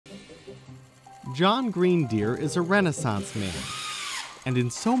Jon Greendeer is a Renaissance man, and in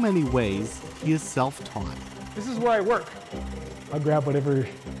so many ways, he is self-taught. This is where I work. I'll grab whatever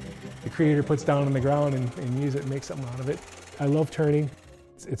the creator puts down on the ground and use it and make something out of it. I love turning.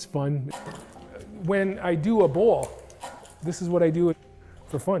 It's fun. When I do a bowl, this is what I do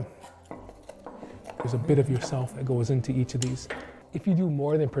for fun. There's a bit of yourself that goes into each of these. If you do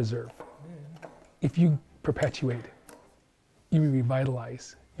more than preserve, if you perpetuate, you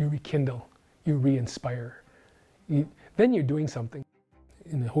revitalize, you rekindle, you re-inspire, then you're doing something.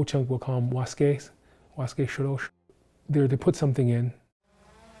 In the Ho-Chunk, we'll call them waske shorosh. They put something in.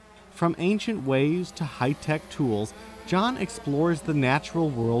 From ancient ways to high-tech tools, Jon explores the natural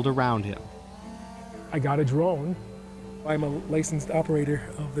world around him. I got a drone. I'm a licensed operator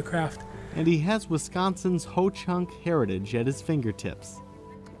of the craft. And he has Wisconsin's Ho-Chunk heritage at his fingertips.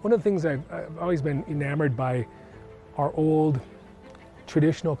 One of the things I've always been enamored by are old,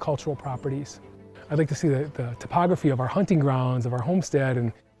 traditional cultural properties. I'd like to see the topography of our hunting grounds, of our homestead,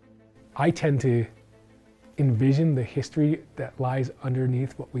 and I tend to envision the history that lies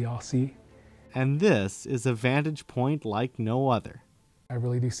underneath what we all see. And this is a vantage point like no other. I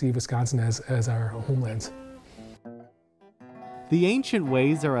really do see Wisconsin as our homelands. The ancient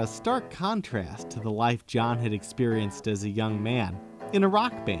ways are a stark contrast to the life Jon had experienced as a young man in a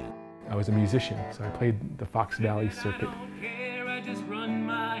rock band. I was a musician, so I played the Fox Valley circuit.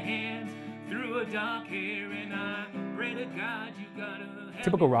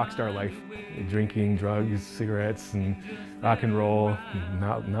 Typical rock star life, drinking, drugs, cigarettes, and rock and roll,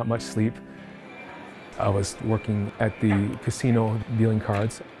 not much sleep. I was working at the casino dealing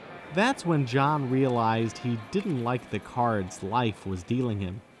cards. That's when Jon realized he didn't like the cards life was dealing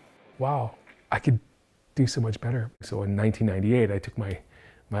him. Wow, I could do so much better. So in 1998, I took my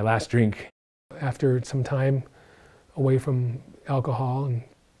last drink. After some time away from alcohol and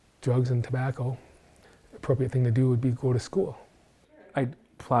drugs and tobacco, the appropriate thing to do would be go to school. I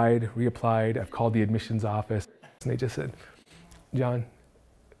applied, reapplied, I've called the admissions office, and they just said, Jon,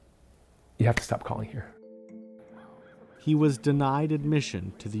 you have to stop calling here. He was denied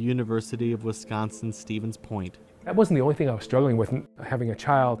admission to the University of Wisconsin-Stevens Point. That wasn't the only thing I was struggling with. Having a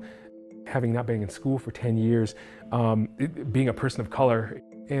child, having not been in school for 10 years, being a person of color,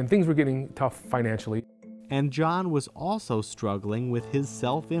 and things were getting tough financially. And Jon was also struggling with his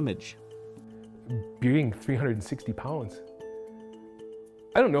self-image. Being 360 pounds.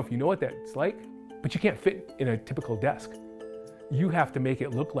 I don't know if you know what that's like, but you can't fit in a typical desk. You have to make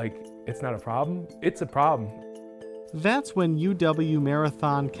it look like it's not a problem. It's a problem. That's when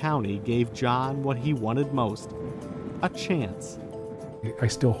UW-Marathon County gave Jon what he wanted most, a chance. I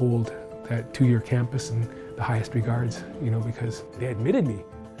still hold that two-year campus in the highest regards, because they admitted me.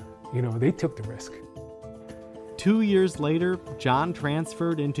 They took the risk. 2 years later, Jon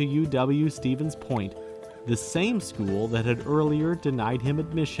transferred into UW-Stevens Point, the same school that had earlier denied him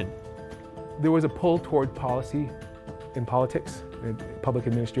admission. There was a pull toward policy and politics and public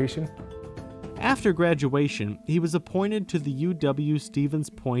administration. After graduation, he was appointed to the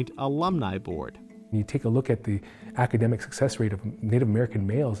UW-Stevens Point Alumni Board. You take a look at the academic success rate of Native American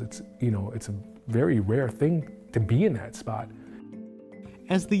males, it's a very rare thing to be in that spot.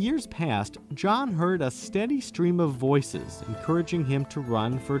 As the years passed, Jon heard a steady stream of voices encouraging him to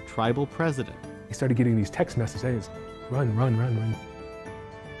run for tribal president. I started getting these text messages, run, run, run, run.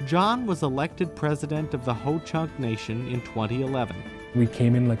 Jon was elected president of the Ho-Chunk Nation in 2011. We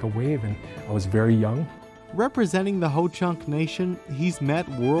came in like a wave, and I was very young. Representing the Ho-Chunk Nation, he's met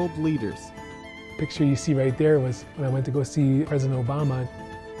world leaders. The picture you see right there was when I went to go see President Obama.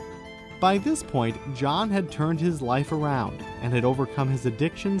 By this point, Jon had turned his life around and had overcome his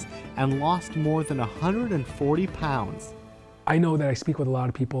addictions and lost more than 140 pounds. I know that I speak with a lot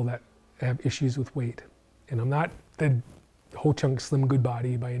of people that have issues with weight, and I'm not the Ho-Chunk slim good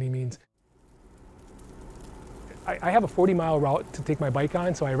body by any means. I have a 40-mile route to take my bike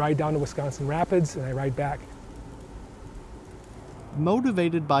on, so I ride down to Wisconsin Rapids and I ride back.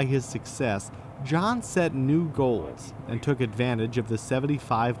 Motivated by his success, Jon set new goals and took advantage of the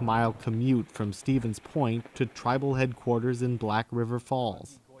 75-mile commute from Stevens Point to tribal headquarters in Black River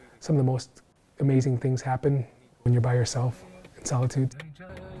Falls. Some of the most amazing things happen when you're by yourself in solitude.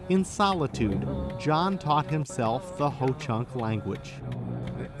 In solitude, Jon taught himself the Ho-Chunk language.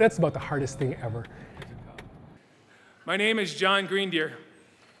 That's about the hardest thing ever. My name is Jon Greendeer.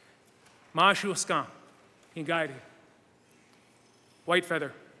 Mashuaskan, Ingadi, White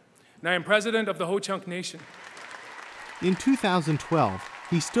Feather, and I am president of the Ho-Chunk Nation. In 2012,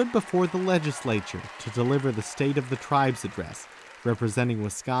 he stood before the legislature to deliver the State of the Tribes address, representing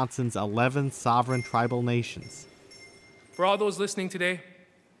Wisconsin's 11 sovereign tribal nations. For all those listening today,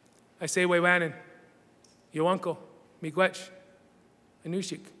 I say Waywanan, yo uncle, miigwech,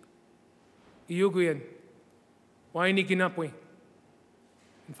 anushik, iyuguyan, wainikinapwi.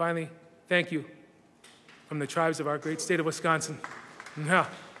 And finally, thank you from the tribes of our great state of Wisconsin. Yeah.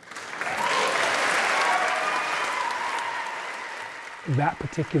 That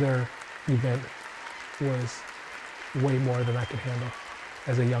particular event was way more than I could handle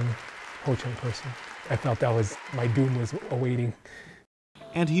as a young Ho-Chunk person. I felt that was, my doom was awaiting.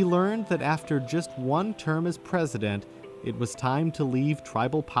 And he learned that after just one term as president, it was time to leave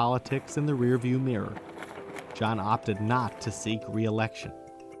tribal politics in the rearview mirror. Jon opted not to seek re-election.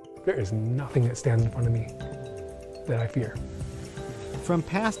 There is nothing that stands in front of me that I fear. From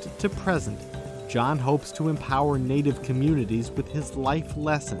past to present, Jon hopes to empower Native communities with his life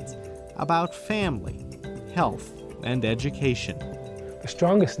lessons about family, health, and education. The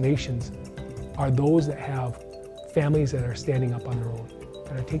strongest nations are those that have families that are standing up on their own,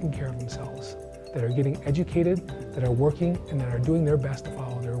 that are taking care of themselves, that are getting educated, that are working, and that are doing their best to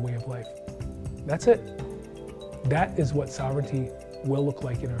follow their way of life. That's it. That is what sovereignty will look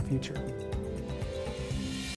like in our future.